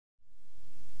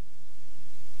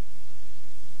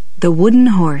The Wooden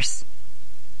Horse.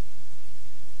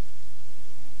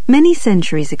 Many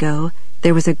centuries ago,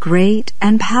 there was a great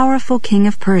and powerful king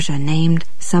of Persia named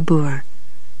Sabur.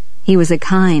 He was a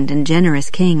kind and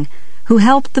generous king who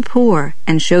helped the poor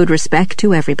and showed respect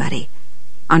to everybody.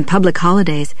 On public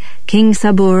holidays, King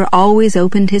Sabur always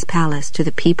opened his palace to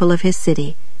the people of his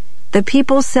city. The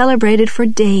people celebrated for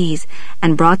days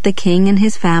and brought the king and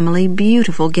his family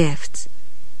beautiful gifts.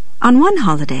 On one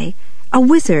holiday, a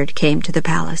wizard came to the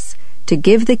palace to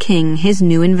give the king his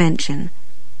new invention.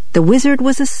 The wizard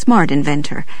was a smart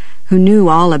inventor who knew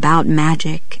all about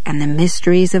magic and the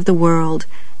mysteries of the world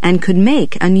and could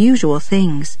make unusual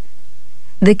things.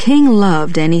 The king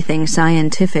loved anything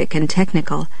scientific and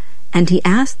technical, and he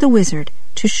asked the wizard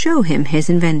to show him his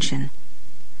invention.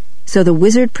 So the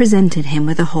wizard presented him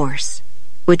with a horse,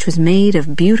 which was made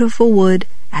of beautiful wood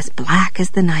as black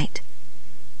as the night.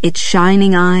 Its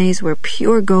shining eyes were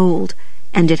pure gold,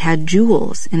 and it had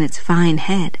jewels in its fine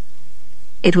head.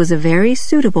 It was a very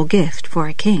suitable gift for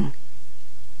a king.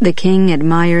 The king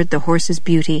admired the horse's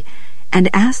beauty and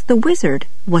asked the wizard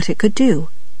what it could do.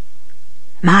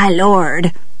 "My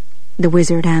lord," the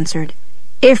wizard answered,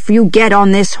 "if you get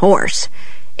on this horse,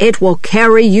 it will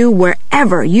carry you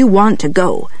wherever you want to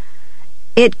go.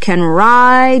 It can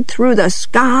ride through the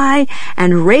sky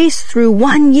and race through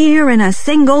 1 year in a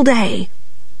single day."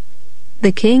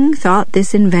 The king thought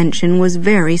this invention was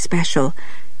very special,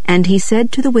 and he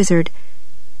said to the wizard,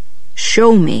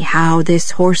 "Show me how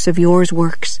this horse of yours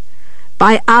works.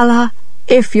 By Allah,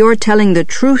 if you're telling the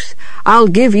truth, I'll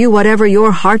give you whatever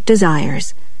your heart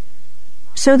desires."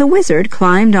 So the wizard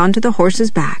climbed onto the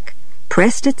horse's back,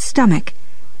 pressed its stomach,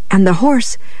 and the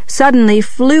horse suddenly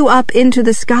flew up into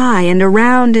the sky and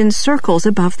around in circles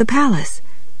above the palace.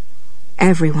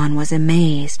 Everyone was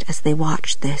amazed as they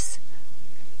watched this.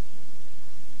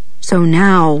 "So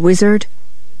now, wizard,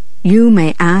 you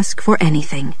may ask for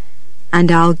anything,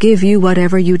 and I'll give you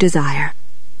whatever you desire."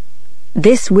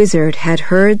 This wizard had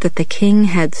heard that the king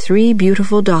had 3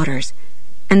 beautiful daughters,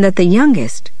 and that the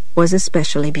youngest was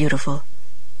especially beautiful.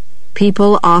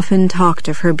 People often talked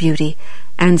of her beauty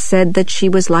and said that she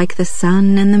was like the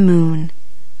sun and the moon.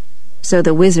 So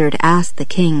the wizard asked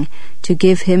the king to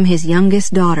give him his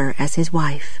youngest daughter as his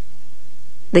wife.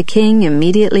 The king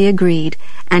immediately agreed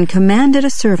and commanded a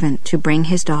servant to bring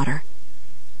his daughter.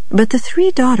 But the 3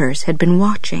 daughters had been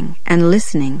watching and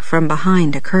listening from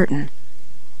behind a curtain.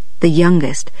 The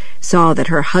youngest saw that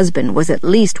her husband was at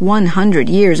least 100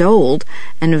 years old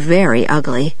and very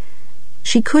ugly.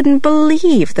 She couldn't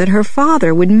believe that her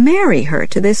father would marry her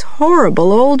to this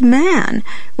horrible old man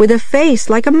with a face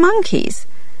like a monkey's.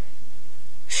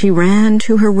 She ran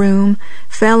to her room,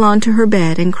 fell onto her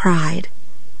bed, and cried.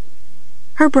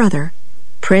 Her brother,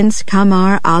 Prince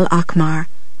Kamar al-Akmar,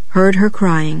 heard her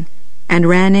crying and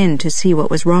ran in to see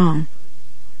what was wrong.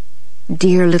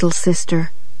 "Dear little sister,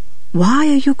 why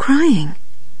are you crying?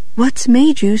 What's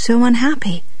made you so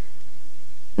unhappy?"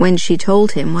 When she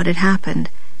told him what had happened,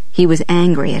 he was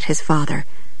angry at his father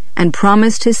and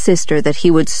promised his sister that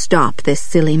he would stop this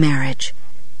silly marriage.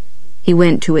 He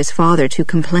went to his father to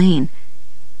complain,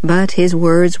 but his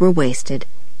words were wasted.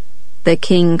 The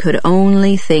king could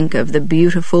only think of the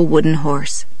beautiful wooden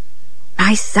horse.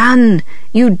 "My son,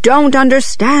 you don't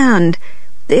understand.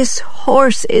 This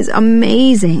horse is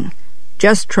amazing.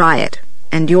 Just try it,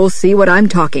 and you'll see what I'm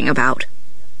talking about."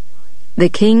 The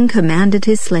king commanded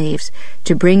his slaves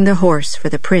to bring the horse for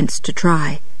the prince to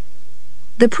try.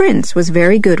 The prince was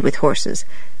very good with horses,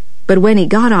 but when he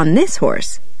got on this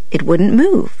horse, it wouldn't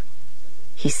move.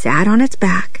 He sat on its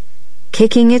back,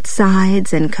 kicking its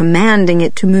sides and commanding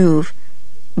it to move,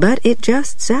 but it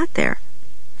just sat there,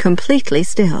 completely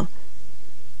still.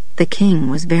 The king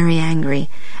was very angry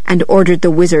and ordered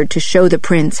the wizard to show the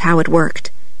prince how it worked.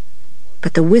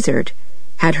 But the wizard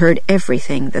had heard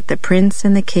everything that the prince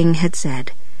and the king had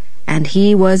said, and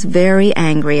he was very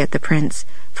angry at the prince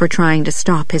for trying to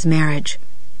stop his marriage.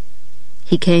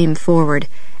 He came forward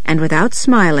and, without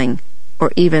smiling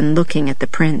or even looking at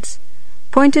the prince,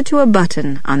 pointed to a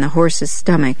button on the horse's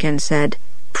stomach and said,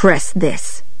 "Press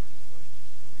this."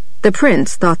 The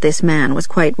prince thought this man was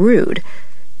quite rude,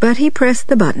 but he pressed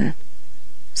the button.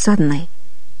 Suddenly,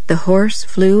 the horse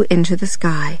flew into the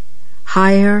sky,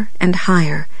 higher and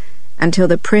higher, until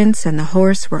the prince and the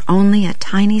horse were only a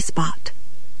tiny spot.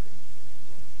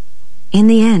 In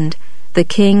the end, the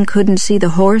king couldn't see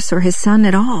the horse or his son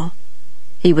at all.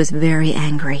 He was very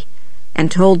angry and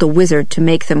told the wizard to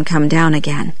make them come down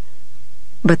again.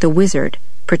 But the wizard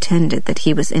pretended that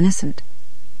he was innocent.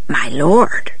 "My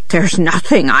lord, there's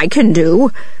nothing I can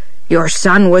do. Your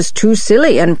son was too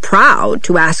silly and proud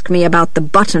to ask me about the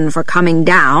button for coming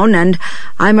down, and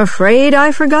I'm afraid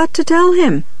I forgot to tell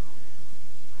him."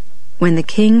 When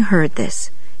the king heard this,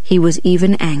 he was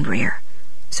even angrier,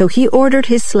 so he ordered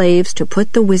his slaves to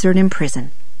put the wizard in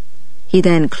prison. He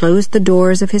then closed the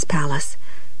doors of his palace,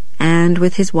 and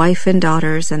with his wife and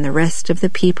daughters and the rest of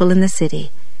the people in the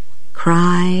city,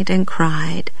 cried and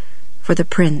cried for the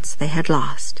prince they had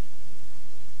lost.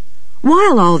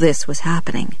 While all this was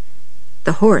happening,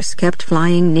 the horse kept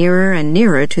flying nearer and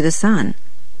nearer to the sun.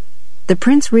 The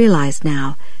prince realized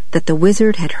now that the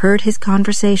wizard had heard his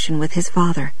conversation with his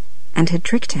father and had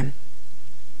tricked him.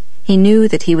 He knew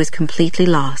that he was completely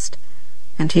lost,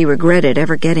 and he regretted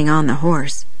ever getting on the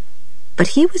horse.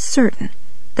 But he was certain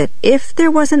that if there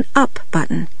was an up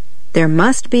button, there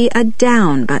must be a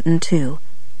down button too.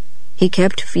 He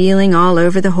kept feeling all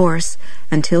over the horse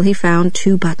until he found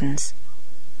 2 buttons.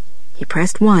 He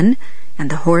pressed one, and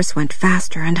the horse went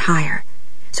faster and higher.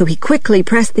 So he quickly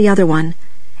pressed the other one,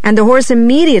 and the horse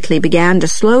immediately began to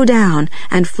slow down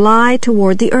and fly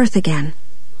toward the earth again.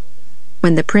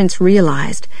 When the prince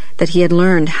realized that he had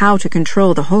learned how to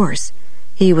control the horse,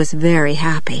 he was very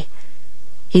happy.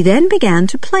 He then began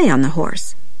to play on the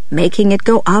horse, making it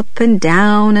go up and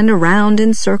down and around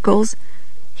in circles.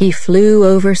 He flew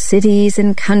over cities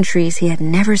and countries he had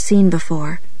never seen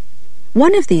before.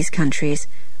 One of these countries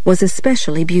was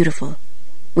especially beautiful,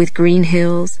 with green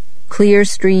hills, clear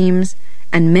streams,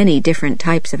 and many different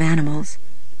types of animals.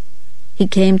 He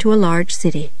came to a large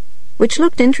city, which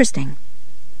looked interesting.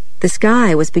 The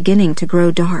sky was beginning to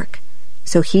grow dark,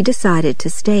 so he decided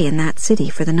to stay in that city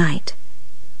for the night.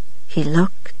 He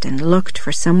looked and looked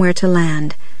for somewhere to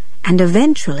land, and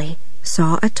eventually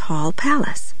saw a tall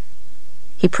palace.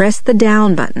 He pressed the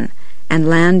down button and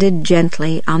landed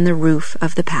gently on the roof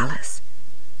of the palace.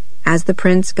 As the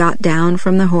prince got down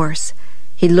from the horse,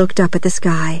 he looked up at the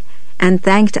sky and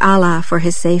thanked Allah for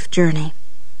his safe journey.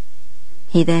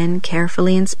 He then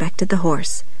carefully inspected the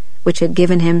horse, which had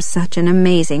given him such an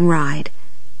amazing ride.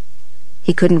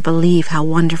 He couldn't believe how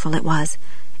wonderful it was,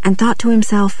 and thought to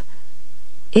himself,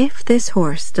 "If this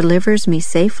horse delivers me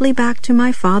safely back to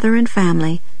my father and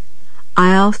family,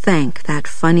 I'll thank that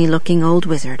funny-looking old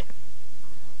wizard."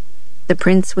 The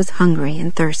prince was hungry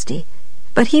and thirsty,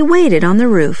 but he waited on the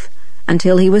roof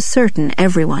until he was certain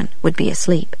everyone would be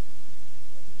asleep.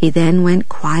 He then went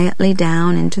quietly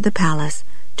down into the palace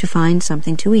to find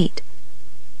something to eat.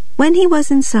 When he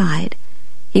was inside,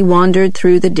 he wandered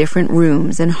through the different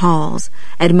rooms and halls,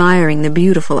 admiring the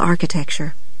beautiful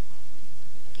architecture.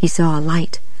 He saw a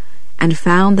light, and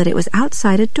found that it was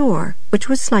outside a door, which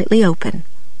was slightly open.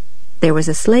 There was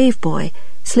a slave boy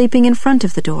sleeping in front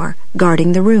of the door,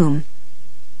 guarding the room.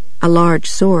 A large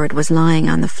sword was lying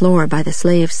on the floor by the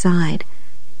slave's side,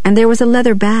 and there was a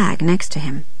leather bag next to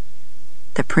him.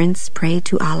 The prince prayed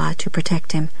to Allah to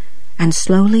protect him, and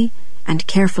slowly and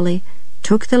carefully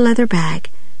took the leather bag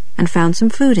and found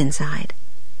some food inside.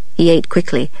 He ate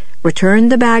quickly,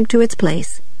 returned the bag to its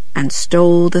place, and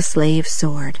stole the slave's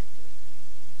sword.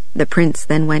 The prince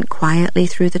then went quietly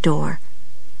through the door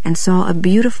and saw a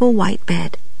beautiful white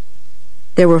bed.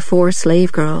 There were 4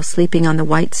 slave girls sleeping on the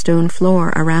white stone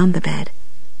floor around the bed.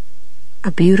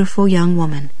 A beautiful young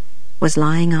woman was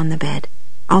lying on the bed,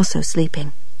 also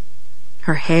sleeping.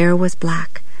 Her hair was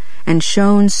black and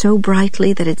shone so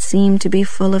brightly that it seemed to be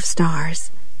full of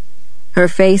stars. Her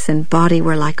face and body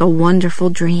were like a wonderful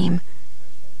dream.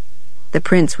 The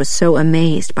prince was so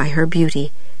amazed by her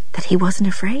beauty that he wasn't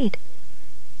afraid.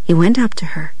 He went up to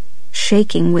her,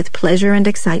 shaking with pleasure and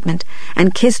excitement,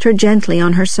 and kissed her gently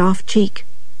on her soft cheek.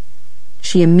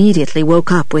 She immediately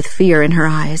woke up with fear in her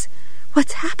eyes.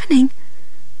 "What's happening?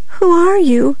 Who are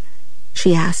you?"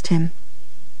 she asked him.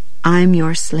 "I'm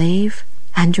your slave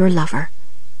and your lover,"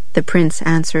 the prince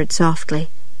answered softly.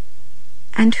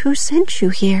 "And who sent you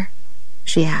here?"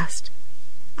 she asked.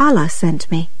 "Allah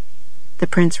sent me," the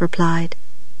prince replied.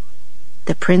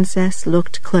 The princess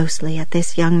looked closely at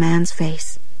this young man's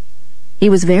face. He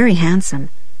was very handsome,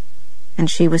 and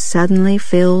she was suddenly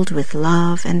filled with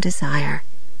love and desire.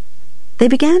 They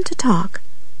began to talk,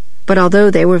 but although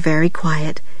they were very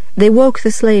quiet, they woke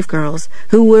the slave girls,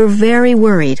 who were very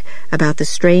worried about the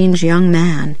strange young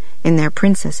man in their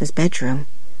princess's bedroom.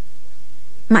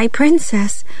 "My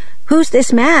princess, who's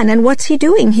this man and what's he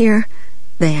doing here?"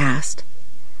 they asked.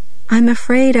 "I'm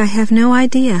afraid I have no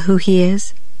idea who he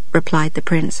is," replied the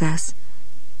princess,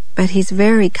 "but he's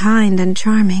very kind and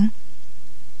charming."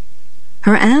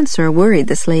 Her answer worried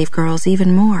the slave girls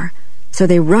even more, so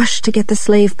they rushed to get the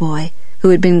slave boy who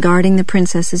had been guarding the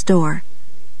princess's door.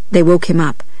 They woke him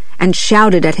up and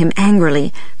shouted at him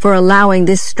angrily for allowing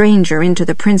this stranger into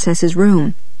the princess's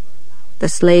room. The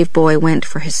slave boy went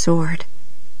for his sword,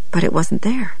 but it wasn't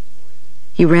there.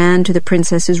 He ran to the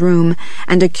princess's room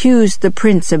and accused the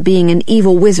prince of being an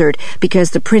evil wizard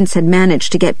because the prince had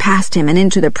managed to get past him and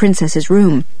into the princess's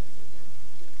room.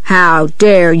 "How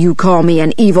dare you call me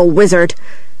an evil wizard?"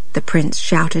 the prince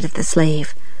shouted at the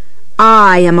slave.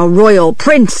 "I am a royal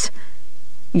prince.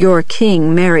 Your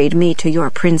king married me to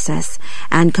your princess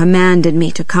and commanded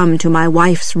me to come to my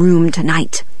wife's room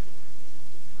tonight."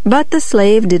 But the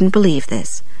slave didn't believe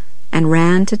this and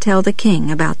ran to tell the king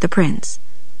about the prince.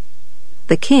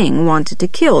 The king wanted to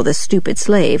kill the stupid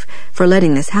slave for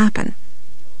letting this happen.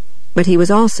 But he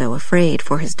was also afraid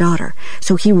for his daughter,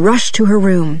 so he rushed to her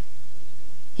room.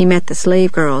 He met the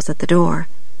slave girls at the door.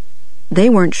 They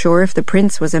weren't sure if the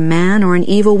prince was a man or an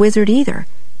evil wizard either,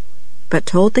 but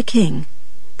told the king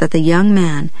that the young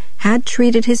man had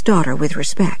treated his daughter with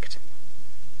respect.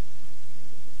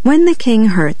 When the king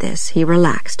heard this, he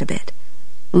relaxed a bit,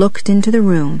 looked into the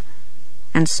room,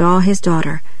 and saw his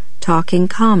daughter talking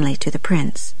calmly to the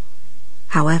prince.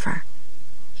 However,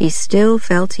 he still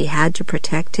felt he had to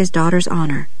protect his daughter's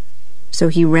honor, so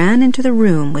he ran into the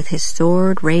room with his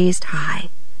sword raised high.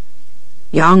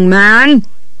 "Young man,"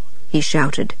 he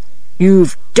shouted,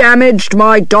 "you've damaged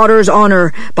my daughter's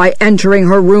honor by entering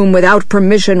her room without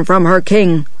permission from her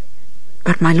king."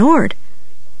 "But, my lord,"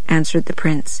 answered the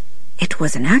prince, "it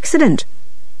was an accident.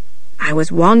 I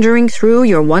was wandering through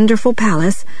your wonderful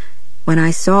palace when I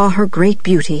saw her great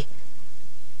beauty.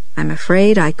 I'm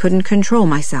afraid I couldn't control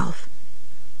myself."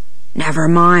 "Never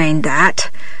mind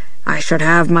that. I should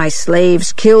have my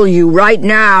slaves kill you right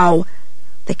now,"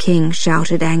 the king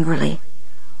shouted angrily.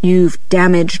 "You've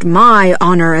damaged my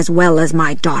honor as well as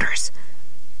my daughter's.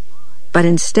 But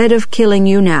instead of killing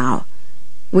you now,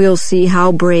 we'll see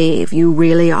how brave you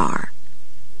really are.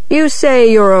 You say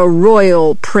you're a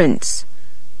royal prince.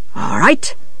 All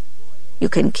right. You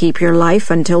can keep your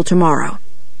life until tomorrow.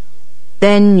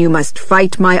 Then you must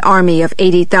fight my army of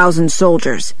 80,000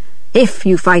 soldiers. If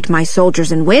you fight my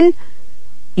soldiers and win,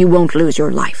 you won't lose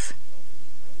your life.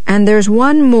 And there's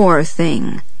one more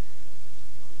thing.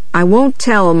 I won't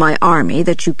tell my army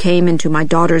that you came into my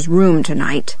daughter's room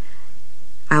tonight.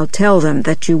 I'll tell them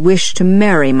that you wish to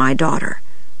marry my daughter,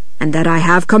 and that I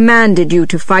have commanded you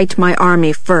to fight my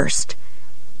army first.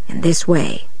 In this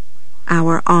way,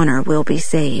 our honor will be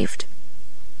saved."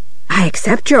 "I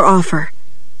accept your offer,"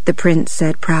 the prince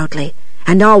said proudly,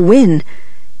 "and I'll win,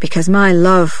 because my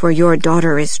love for your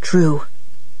daughter is true."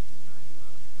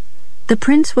 The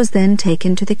prince was then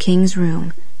taken to the king's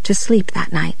room to sleep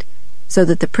that night, so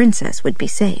that the princess would be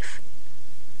safe.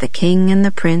 The king and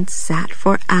the prince sat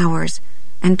for hours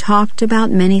and talked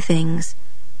about many things.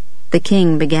 The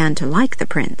king began to like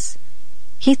the prince.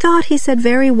 He thought he said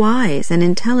very wise and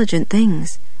intelligent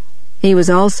things. He was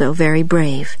also very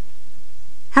brave.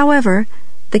 However,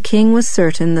 the king was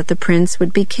certain that the prince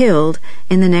would be killed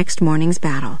in the next morning's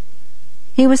battle.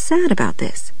 He was sad about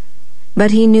this,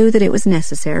 but he knew that it was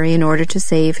necessary in order to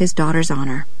save his daughter's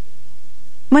honor.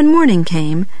 When morning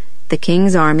came, the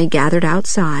king's army gathered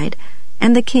outside,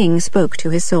 and the king spoke to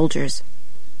his soldiers.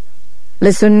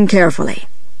 "Listen carefully.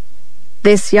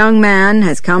 This young man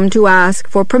has come to ask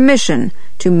for permission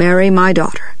to marry my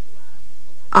daughter.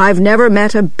 I've never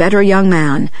met a better young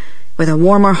man, with a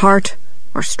warmer heart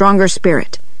or stronger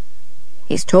spirit.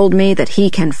 He's told me that he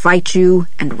can fight you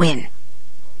and win.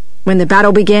 When the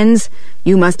battle begins,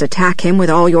 you must attack him with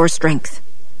all your strength."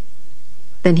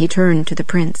 Then he turned to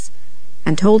the prince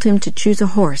and told him to choose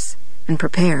a horse and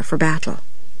prepare for battle.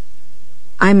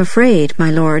 "I'm afraid, my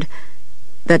lord,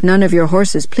 that none of your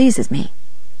horses pleases me,"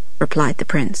 replied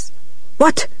the prince.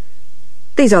 "What?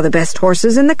 These are the best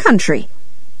horses in the country,"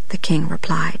 the king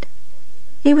replied.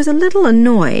 He was a little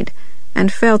annoyed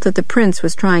and felt that the prince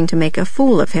was trying to make a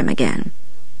fool of him again.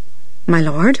 "My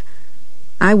lord,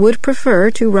 I would prefer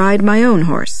to ride my own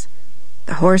horse,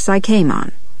 the horse I came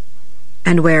on."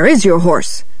 "And where is your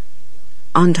horse?"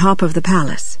 "On top of the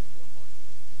palace."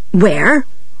 "Where?"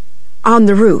 "On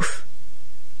the roof."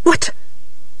 "What?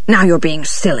 Now you're being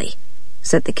silly,"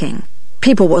 said the king.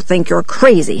 "People will think you're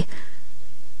crazy."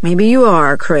 "Maybe you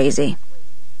are crazy."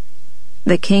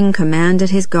 The king commanded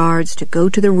his guards to go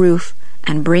to the roof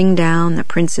and bring down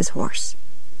the prince's horse.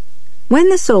 When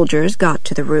the soldiers got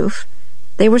to the roof,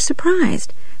 they were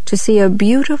surprised to see a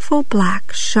beautiful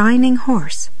black shining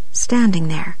horse standing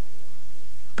there.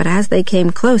 But as they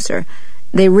came closer,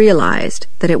 they realized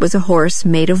that it was a horse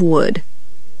made of wood.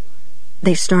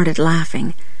 They started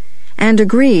laughing and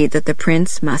agreed that the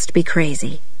prince must be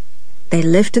crazy. They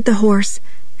lifted the horse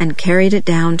and carried it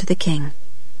down to the king.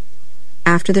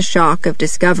 After the shock of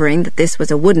discovering that this was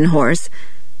a wooden horse,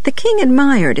 the king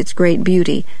admired its great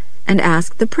beauty and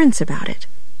asked the prince about it.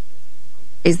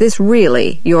 "Is this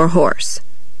really your horse?"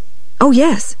 "Oh,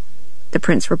 yes," the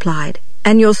prince replied,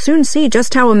 "and you'll soon see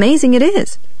just how amazing it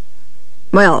is."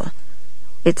 "Well,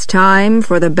 it's time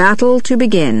for the battle to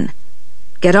begin.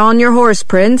 Get on your horse,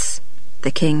 prince,"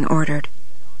 the king ordered.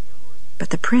 But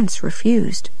the prince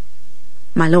refused.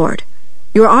 "My lord,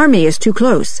 your army is too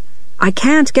close. I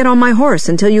can't get on my horse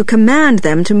until you command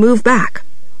them to move back."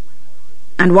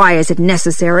 "And why is it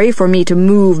necessary for me to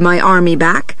move my army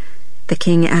back?" the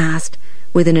king asked,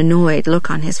 with an annoyed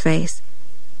look on his face.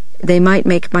 "They might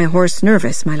make my horse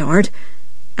nervous, my lord,"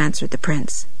 answered the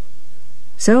prince.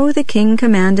 So the king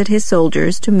commanded his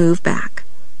soldiers to move back.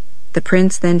 The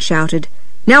prince then shouted,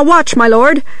 "Now watch, my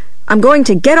lord! I'm going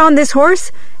to get on this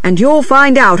horse, and you'll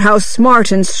find out how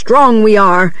smart and strong we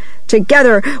are.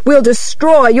 Together we'll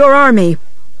destroy your army."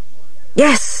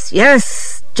 "Yes,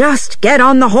 yes, just get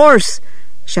on the horse,"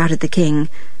 shouted the king,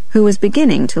 who was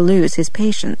beginning to lose his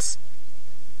patience.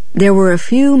 There were a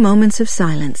few moments of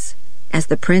silence as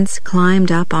the prince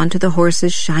climbed up onto the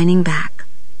horse's shining back.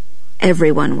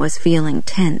 Everyone was feeling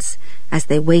tense as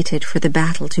they waited for the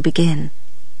battle to begin.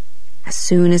 As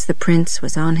soon as the prince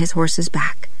was on his horse's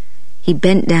back, he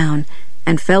bent down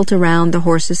and felt around the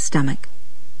horse's stomach.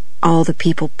 All the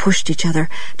people pushed each other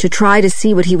to try to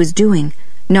see what he was doing,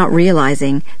 not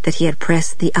realizing that he had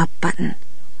pressed the up button.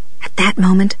 At that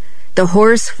moment, the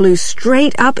horse flew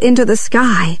straight up into the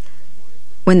sky.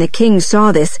 When the king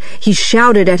saw this, he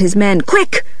shouted at his men,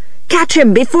 "Quick! Catch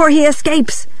him before he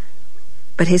escapes!"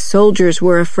 But his soldiers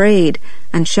were afraid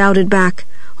and shouted back,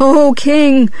 "Oh,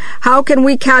 king, how can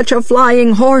we catch a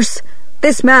flying horse?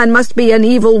 This man must be an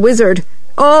evil wizard.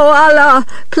 Oh, Allah,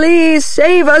 please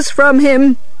save us from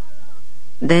him."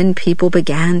 Then people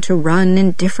began to run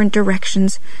in different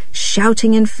directions,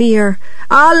 shouting in fear,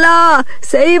 "Allah,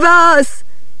 save us!"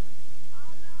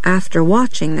 After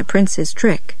watching the prince's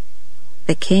trick,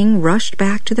 the king rushed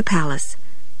back to the palace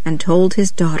and told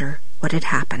his daughter what had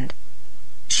happened.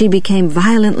 She became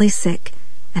violently sick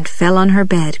and fell on her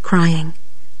bed crying.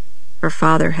 Her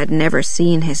father had never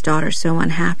seen his daughter so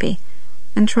unhappy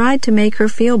and tried to make her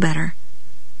feel better.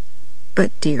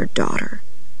 "But, dear daughter,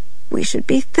 we should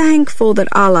be thankful that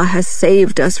Allah has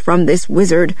saved us from this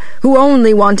wizard who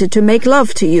only wanted to make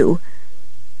love to you."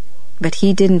 But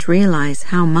he didn't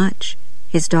realize how much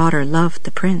his daughter loved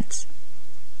the prince.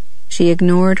 She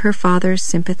ignored her father's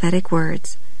sympathetic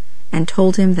words and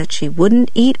told him that she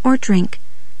wouldn't eat or drink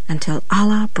until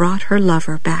Allah brought her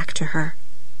lover back to her.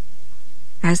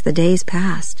 As the days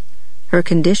passed, her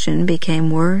condition became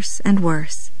worse and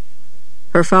worse.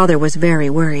 Her father was very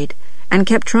worried and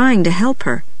kept trying to help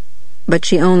her, but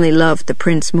she only loved the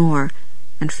prince more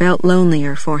and felt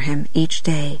lonelier for him each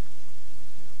day.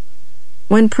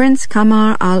 When Prince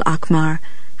Kamar al-Akmar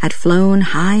had flown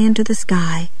high into the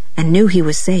sky and knew he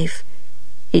was safe,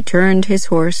 he turned his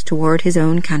horse toward his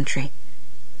own country.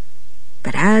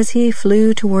 But as he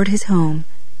flew toward his home,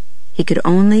 he could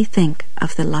only think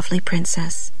of the lovely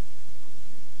princess.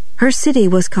 Her city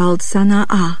was called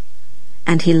Sana'a,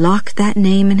 and he locked that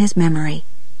name in his memory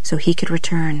so he could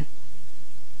return.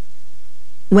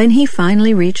 When he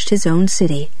finally reached his own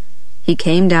city, he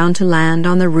came down to land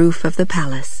on the roof of the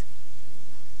palace.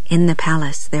 In the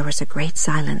palace there was a great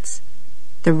silence.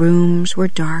 The rooms were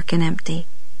dark and empty.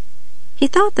 He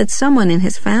thought that someone in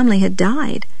his family had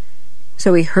died,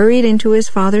 so he hurried into his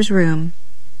father's room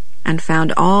and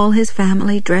found all his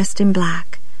family dressed in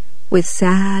black, with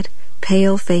sad,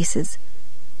 pale faces.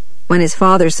 When his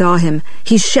father saw him,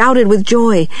 he shouted with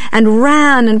joy and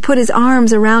ran and put his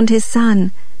arms around his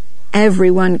son.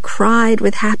 Everyone cried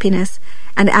with happiness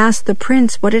and asked the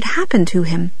prince what had happened to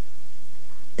him.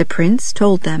 The prince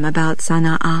told them about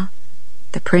Sana'a,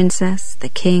 the princess, the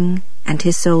king, and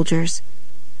his soldiers.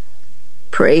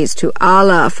 "Praise to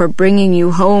Allah for bringing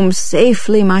you home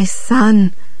safely, my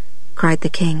son," cried the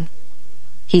king.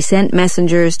 He sent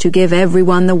messengers to give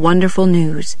everyone the wonderful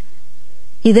news.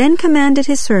 He then commanded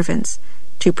his servants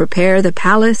to prepare the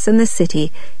palace and the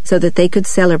city so that they could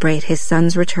celebrate his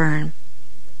son's return.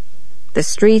 The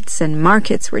streets and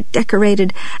markets were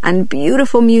decorated and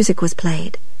beautiful music was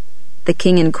played. The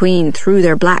king and queen threw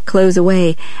their black clothes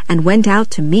away and went out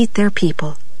to meet their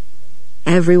people.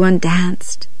 Everyone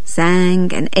danced,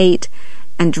 sang, and ate,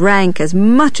 and drank as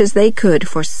much as they could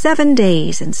for 7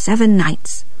 days and 7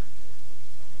 nights.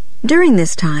 During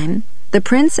this time, the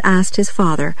prince asked his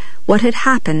father what had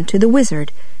happened to the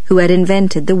wizard who had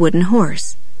invented the wooden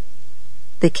horse.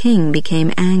 The king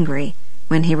became angry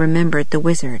when he remembered the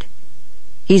wizard.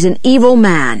 "He's an evil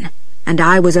man, and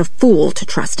I was a fool to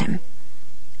trust him.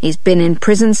 He's been in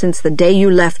prison since the day you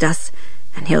left us,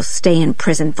 and he'll stay in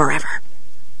prison forever."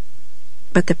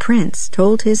 But the prince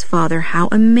told his father how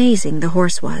amazing the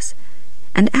horse was,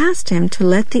 and asked him to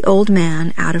let the old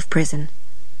man out of prison.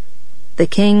 The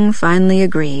king finally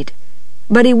agreed,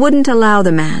 but he wouldn't allow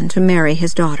the man to marry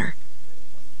his daughter.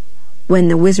 When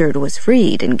the wizard was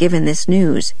freed and given this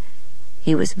news,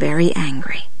 he was very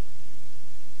angry.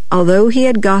 Although he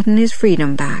had gotten his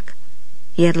freedom back,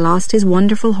 he had lost his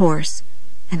wonderful horse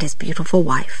and his beautiful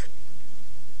wife.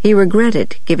 He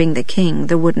regretted giving the king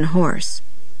the wooden horse.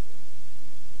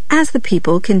 As the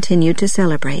people continued to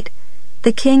celebrate,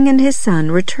 the king and his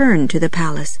son returned to the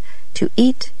palace to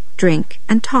eat, drink,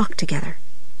 and talk together.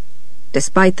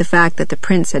 Despite the fact that the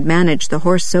prince had managed the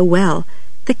horse so well,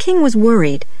 the king was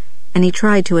worried, and he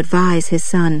tried to advise his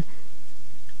son.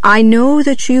 "I know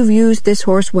that you've used this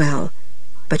horse well,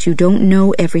 but you don't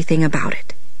know everything about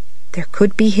it. There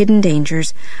could be hidden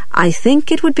dangers. I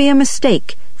think it would be a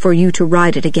mistake for you to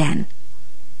ride it again."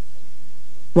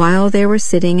 While they were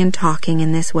sitting and talking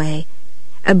in this way,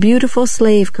 a beautiful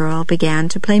slave girl began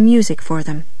to play music for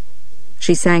them.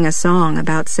 She sang a song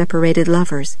about separated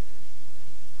lovers.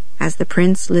 As the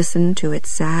prince listened to its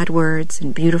sad words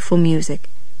and beautiful music,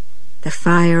 the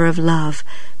fire of love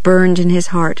burned in his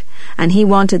heart, and he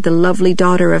wanted the lovely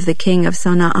daughter of the king of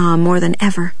Sana'a more than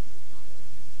ever.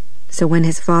 So when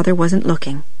his father wasn't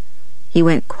looking, he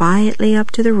went quietly up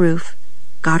to the roof,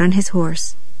 got on his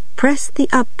horse, pressed the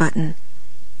up button,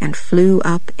 and flew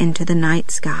up into the night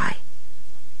sky.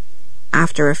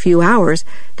 After a few hours,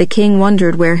 the king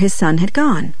wondered where his son had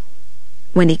gone.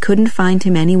 When he couldn't find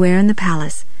him anywhere in the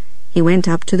palace, he went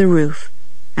up to the roof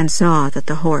and saw that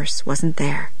the horse wasn't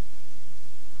there.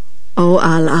 "O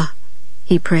Allah,"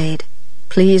 he prayed,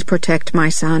 "please protect my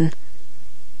son."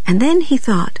 And then he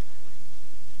thought,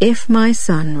 "If my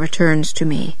son returns to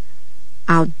me,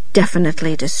 I'll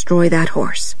definitely destroy that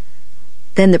horse.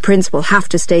 Then the prince will have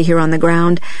to stay here on the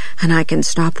ground, and I can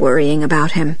stop worrying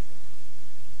about him."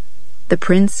 The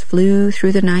prince flew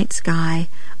through the night sky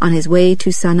on his way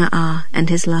to Sana'a and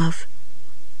his love.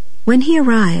 When he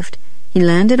arrived, he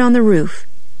landed on the roof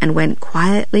and went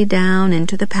quietly down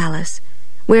into the palace,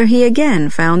 where he again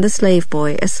found the slave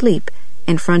boy asleep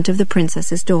in front of the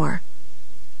princess's door.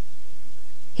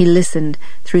 He listened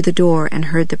through the door and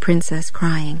heard the princess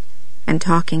crying and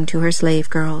talking to her slave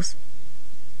girls.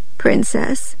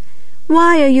 "Princess,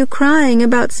 why are you crying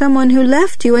about someone who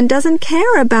left you and doesn't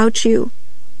care about you?"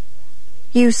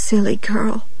 "You silly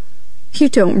girl, you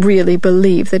don't really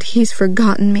believe that he's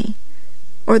forgotten me,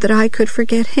 or that I could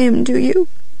forget him, do you?"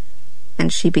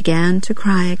 And she began to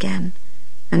cry again,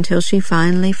 until she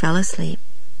finally fell asleep.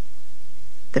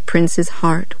 The prince's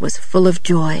heart was full of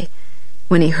joy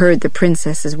when he heard the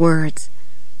princess's words,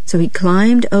 so he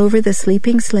climbed over the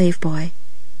sleeping slave boy,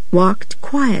 walked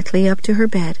quietly up to her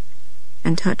bed,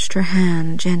 and touched her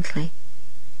hand gently.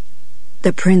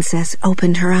 The princess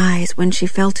opened her eyes when she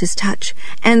felt his touch,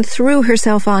 and threw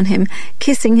herself on him,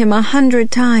 kissing him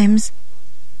 100 times.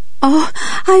 "Oh,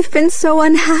 I've been so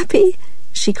unhappy,"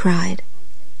 she cried.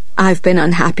 "I've been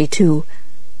unhappy too,"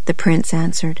 the prince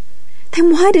answered.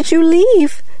 "Then why did you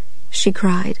leave?" she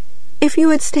cried. "If you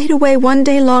had stayed away one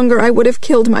day longer, I would have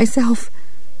killed myself."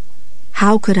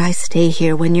 "How could I stay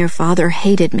here when your father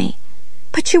hated me?"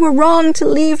 "But you were wrong to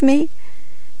leave me.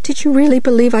 Did you really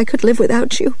believe I could live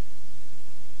without you?"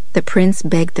 The prince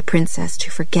begged the princess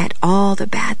to forget all the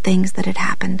bad things that had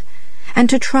happened, and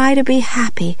to try to be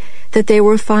happy that they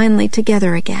were finally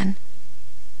together again.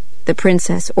 The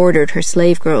princess ordered her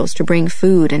slave girls to bring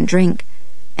food and drink,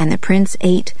 and the prince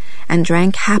ate and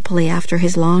drank happily after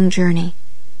his long journey.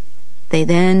 They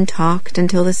then talked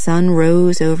until the sun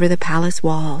rose over the palace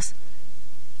walls.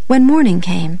 When morning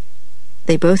came,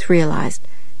 they both realized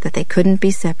that they couldn't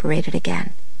be separated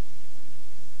again.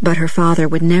 But her father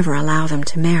would never allow them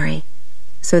to marry,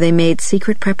 so they made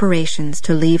secret preparations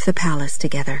to leave the palace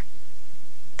together.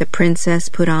 The princess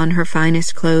put on her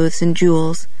finest clothes and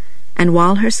jewels, and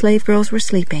while her slave girls were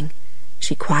sleeping,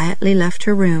 she quietly left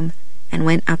her room and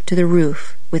went up to the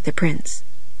roof with the prince.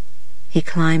 He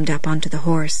climbed up onto the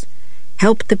horse,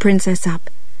 helped the princess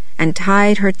up, and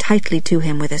tied her tightly to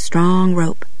him with a strong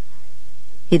rope.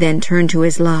 He then turned to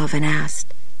his love and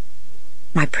asked,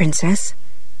 "My princess,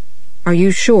 are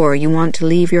you sure you want to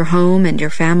leave your home and your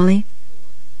family?"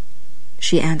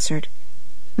 She answered,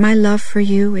 "My love for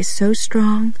you is so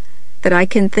strong that I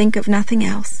can think of nothing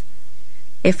else.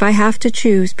 If I have to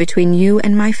choose between you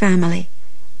and my family,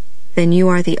 then you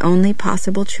are the only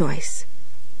possible choice."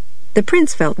 The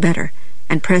prince felt better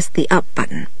and pressed the up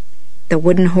button. The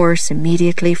wooden horse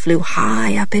immediately flew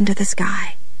high up into the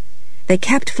sky. They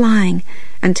kept flying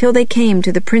until they came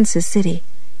to the prince's city.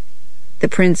 The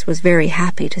prince was very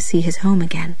happy to see his home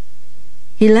again.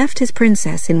 He left his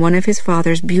princess in one of his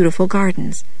father's beautiful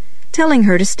gardens, telling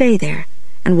her to stay there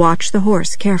and watch the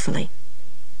horse carefully.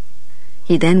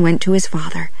 He then went to his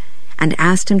father and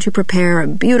asked him to prepare a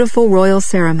beautiful royal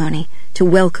ceremony to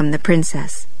welcome the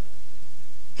princess.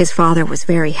 His father was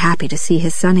very happy to see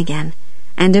his son again,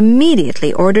 and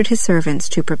immediately ordered his servants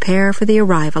to prepare for the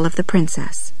arrival of the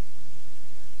princess.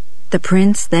 The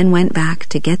prince then went back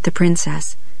to get the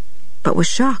princess, but was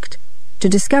shocked to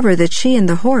discover that she and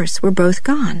the horse were both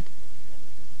gone.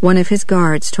 One of his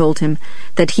guards told him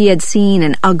that he had seen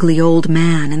an ugly old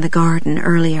man in the garden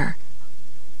earlier.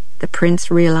 The prince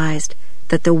realized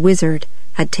that the wizard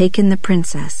had taken the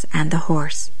princess and the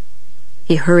horse.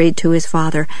 He hurried to his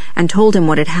father and told him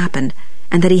what had happened,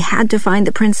 and that he had to find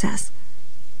the princess.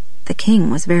 The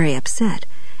king was very upset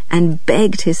and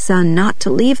begged his son not to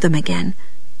leave them again,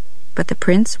 but the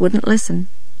prince wouldn't listen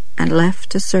and left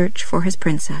to search for his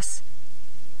princess.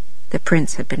 The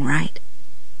prince had been right.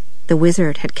 The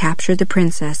wizard had captured the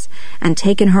princess and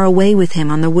taken her away with him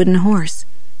on the wooden horse.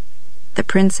 The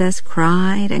princess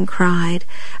cried and cried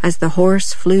as the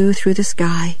horse flew through the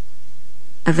sky.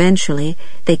 Eventually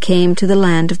they came to the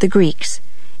land of the Greeks,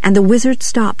 and the wizard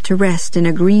stopped to rest in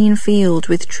a green field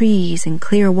with trees and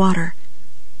clear water.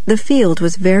 The field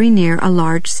was very near a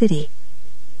large city.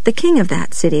 The king of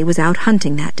that city was out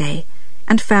hunting that day,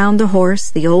 and found the horse,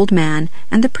 the old man,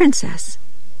 and the princess.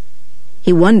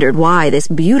 He wondered why this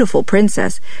beautiful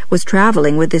princess was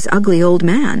traveling with this ugly old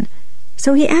man,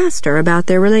 so he asked her about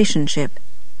their relationship.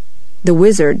 The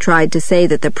wizard tried to say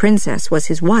that the princess was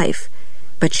his wife,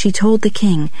 but she told the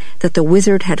king that the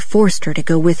wizard had forced her to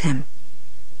go with him.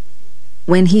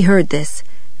 When he heard this,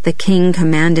 the king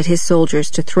commanded his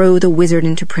soldiers to throw the wizard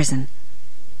into prison.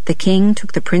 The king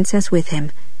took the princess with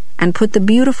him and put the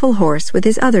beautiful horse with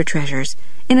his other treasures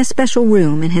in a special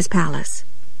room in his palace.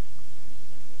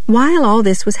 While all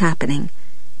this was happening,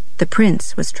 the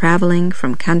prince was traveling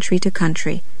from country to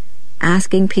country,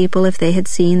 asking people if they had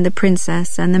seen the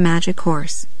princess and the magic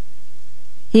horse.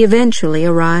 He eventually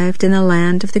arrived in the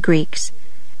land of the Greeks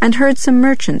and heard some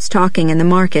merchants talking in the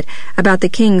market about the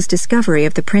king's discovery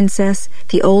of the princess,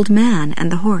 the old man, and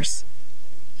the horse.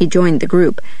 He joined the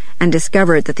group and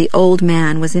discovered that the old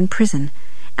man was in prison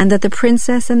and that the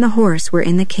princess and the horse were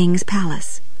in the king's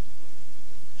palace.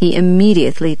 He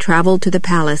immediately traveled to the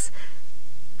palace,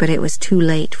 but it was too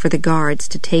late for the guards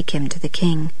to take him to the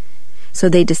king, so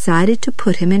they decided to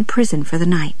put him in prison for the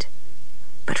night.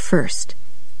 But first,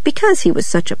 because he was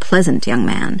such a pleasant young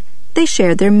man, they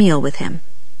shared their meal with him.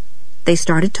 They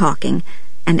started talking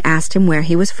and asked him where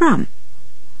he was from.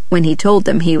 When he told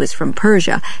them he was from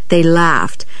Persia, they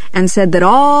laughed and said that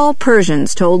all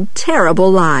Persians told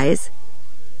terrible lies.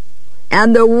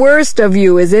 "And the worst of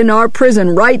you is in our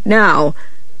prison right now.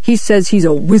 He says he's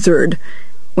a wizard.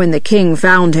 When the king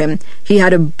found him, he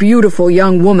had a beautiful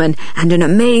young woman and an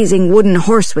amazing wooden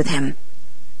horse with him.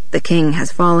 The king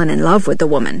has fallen in love with the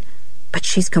woman, but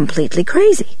she's completely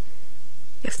crazy.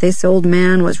 If this old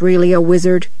man was really a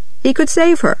wizard, he could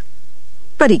save her.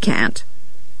 But he can't.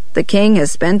 The king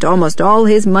has spent almost all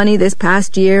his money this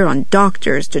past year on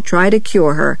doctors to try to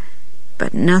cure her,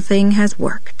 but nothing has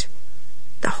worked.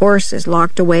 The horse is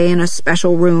locked away in a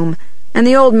special room, and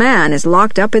the old man is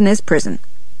locked up in this prison."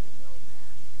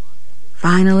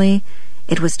 Finally,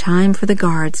 it was time for the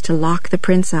guards to lock the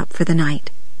prince up for the night.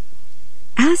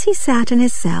 As he sat in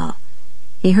his cell,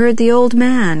 he heard the old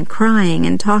man crying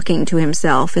and talking to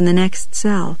himself in the next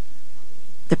cell.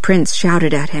 The prince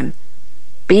shouted at him,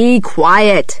 "Be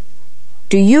quiet!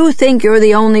 Do you think you're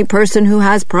the only person who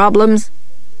has problems?"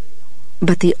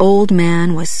 But the old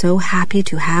man was so happy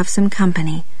to have some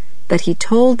company that he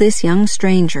told this young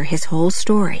stranger his whole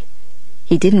story.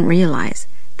 He didn't realize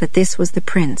that this was the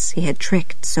prince he had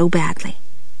tricked so badly.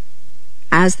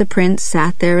 As the prince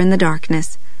sat there in the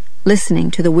darkness, listening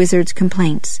to the wizard's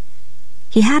complaints,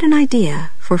 he had an idea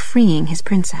for freeing his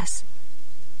princess.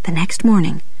 The next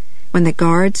morning, when the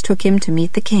guards took him to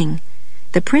meet the king,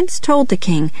 the prince told the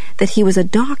king that he was a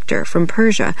doctor from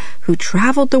Persia who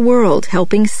traveled the world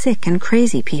helping sick and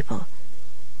crazy people.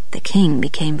 The king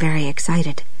became very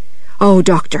excited. "Oh,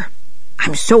 doctor,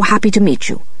 I'm so happy to meet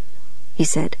you," he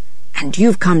said, "and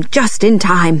you've come just in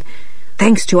time,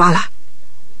 thanks to Allah."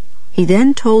 He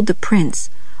then told the prince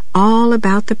all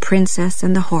about the princess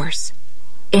and the horse.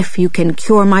 "If you can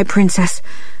cure my princess,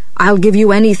 I'll give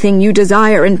you anything you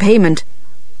desire in payment,"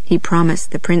 he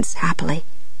promised the prince happily.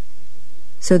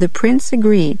 So the prince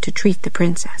agreed to treat the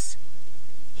princess.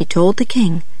 He told the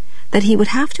king that he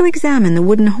would have to examine the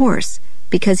wooden horse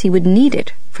because he would need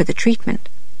it for the treatment.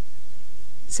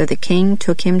 So the king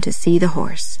took him to see the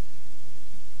horse.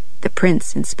 The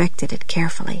prince inspected it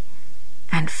carefully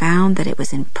and found that it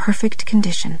was in perfect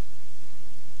condition.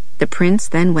 The prince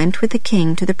then went with the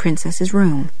king to the princess's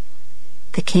room.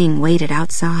 The king waited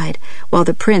outside while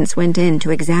the prince went in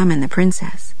to examine the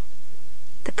princess.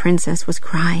 The princess was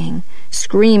crying,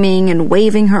 screaming, and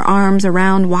waving her arms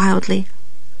around wildly.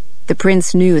 The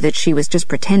prince knew that she was just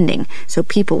pretending so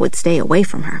people would stay away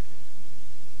from her.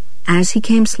 As he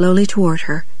came slowly toward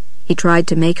her, he tried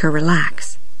to make her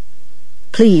relax.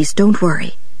 "Please, don't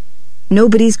worry.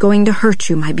 Nobody's going to hurt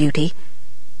you, my beauty."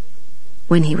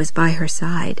 When he was by her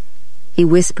side, he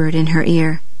whispered in her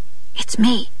ear, "It's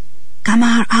me,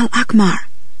 Qamar al-Akmar."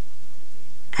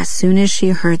 As soon as she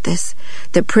heard this,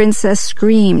 the princess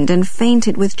screamed and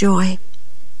fainted with joy.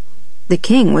 The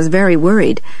king was very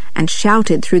worried and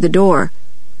shouted through the door,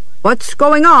 "What's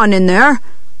going on in there?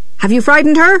 Have you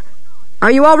frightened her?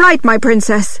 Are you all right, my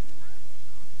princess?"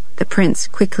 The prince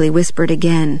quickly whispered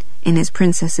again in his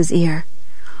princess's ear,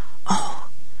 "Oh,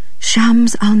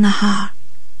 Shams al-Nahar,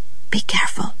 be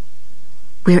careful.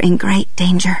 We're in great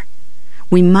danger.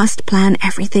 We must plan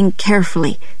everything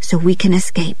carefully so we can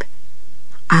escape.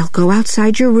 I'll go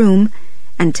outside your room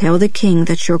and tell the king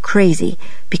that you're crazy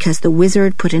because the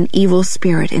wizard put an evil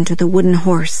spirit into the wooden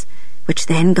horse, which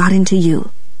then got into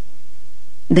you.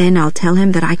 Then I'll tell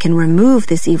him that I can remove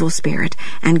this evil spirit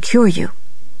and cure you.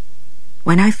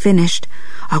 When I've finished,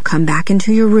 I'll come back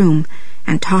into your room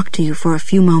and talk to you for a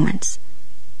few moments.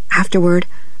 Afterward,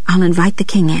 I'll invite the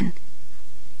king in.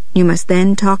 You must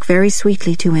then talk very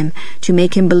sweetly to him to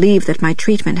make him believe that my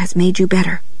treatment has made you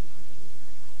better."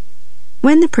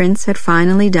 When the prince had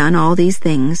finally done all these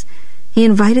things, he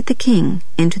invited the king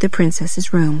into the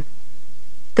princess's room.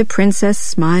 The princess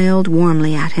smiled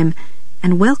warmly at him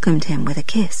and welcomed him with a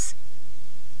kiss.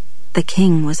 The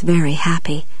king was very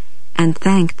happy and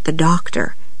thanked the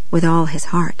doctor with all his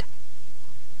heart.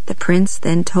 The prince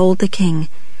then told the king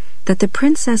that the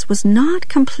princess was not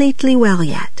completely well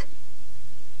yet.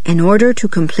 "In order to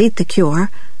complete the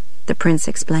cure," the prince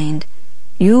explained,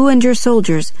 "you and your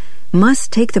soldiers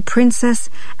must take the princess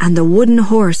and the wooden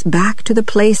horse back to the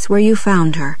place where you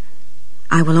found her.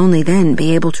 I will only then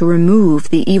be able to remove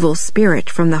the evil spirit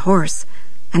from the horse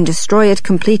and destroy it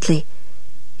completely.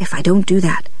 If I don't do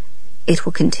that, it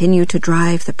will continue to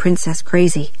drive the princess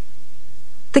crazy."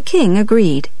 The king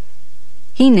agreed.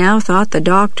 He now thought the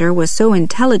doctor was so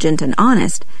intelligent and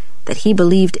honest that he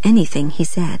believed anything he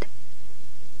said.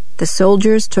 The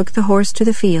soldiers took the horse to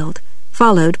the field,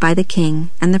 followed by the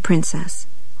king and the princess.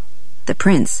 The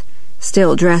prince,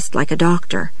 still dressed like a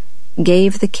doctor,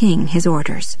 gave the king his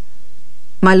orders.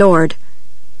 "My lord,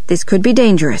 this could be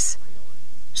dangerous.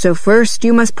 So first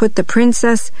you must put the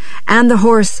princess and the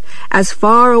horse as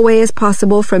far away as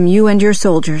possible from you and your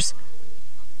soldiers.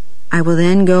 I will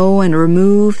then go and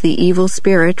remove the evil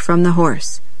spirit from the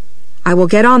horse. I will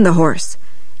get on the horse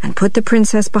and put the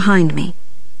princess behind me.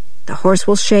 The horse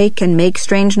will shake and make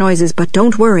strange noises, but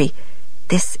don't worry.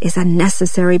 This is a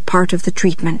necessary part of the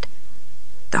treatment.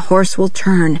 The horse will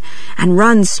turn and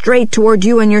run straight toward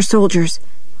you and your soldiers.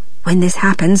 When this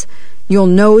happens, you'll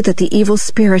know that the evil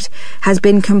spirit has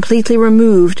been completely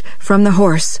removed from the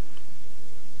horse.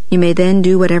 You may then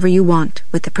do whatever you want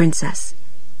with the princess."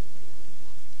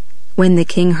 When the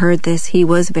king heard this, he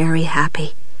was very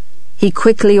happy. He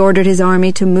quickly ordered his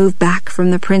army to move back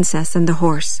from the princess and the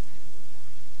horse.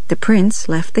 The prince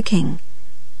left the king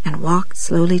and walked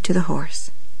slowly to the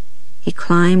horse. He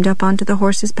climbed up onto the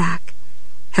horse's back,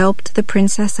 helped the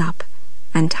princess up,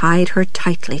 and tied her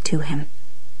tightly to him.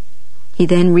 He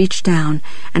then reached down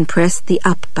and pressed the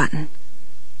up button.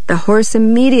 The horse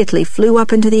immediately flew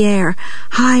up into the air,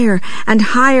 higher and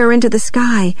higher into the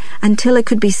sky, until it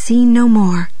could be seen no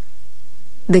more.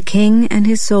 The king and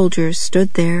his soldiers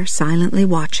stood there silently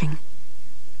watching.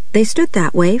 They stood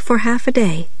that way for half a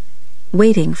day,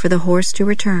 waiting for the horse to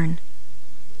return.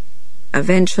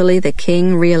 Eventually the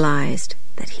king realized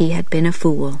that he had been a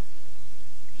fool.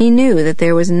 He knew that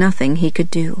there was nothing he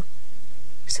could do,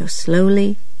 so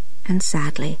slowly and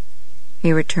sadly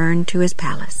he returned to his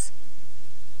palace.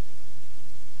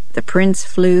 The prince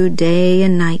flew day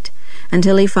and night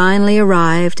until he finally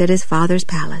arrived at his father's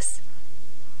palace.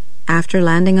 After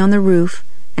landing on the roof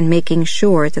and making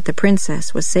sure that the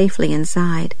princess was safely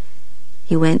inside,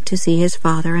 he went to see his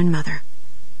father and mother.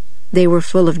 They were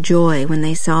full of joy when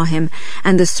they saw him,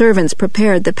 and the servants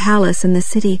prepared the palace and the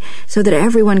city so that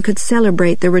everyone could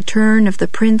celebrate the return of the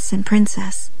prince and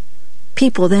princess.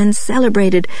 People then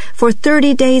celebrated for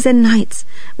 30 days and nights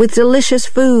with delicious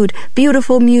food,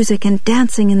 beautiful music, and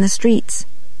dancing in the streets.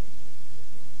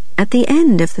 At the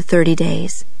end of the 30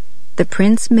 days, the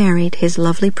prince married his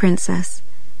lovely princess,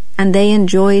 and they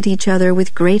enjoyed each other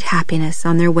with great happiness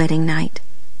on their wedding night.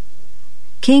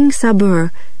 King Sabur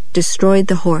destroyed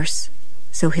the horse,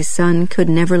 so his son could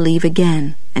never leave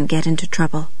again and get into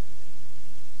trouble.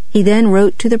 He then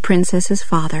wrote to the princess's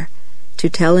father to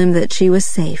tell him that she was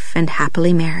safe and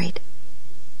happily married.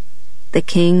 The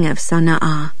king of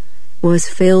Sana'a was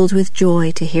filled with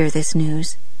joy to hear this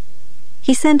news.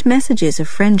 He sent messages of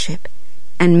friendship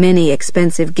and many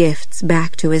expensive gifts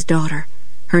back to his daughter,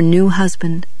 her new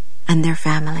husband, and their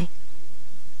family.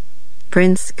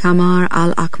 Prince Kamar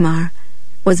al-Akmar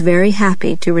was very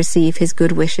happy to receive his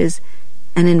good wishes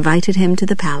and invited him to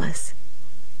the palace.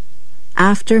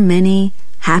 After many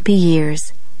happy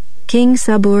years, King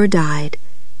Sabur died,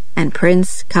 and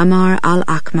Prince Kamar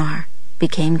al-Akmar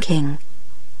became king.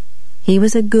 He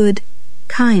was a good,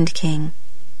 kind king,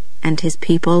 and his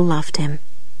people loved him.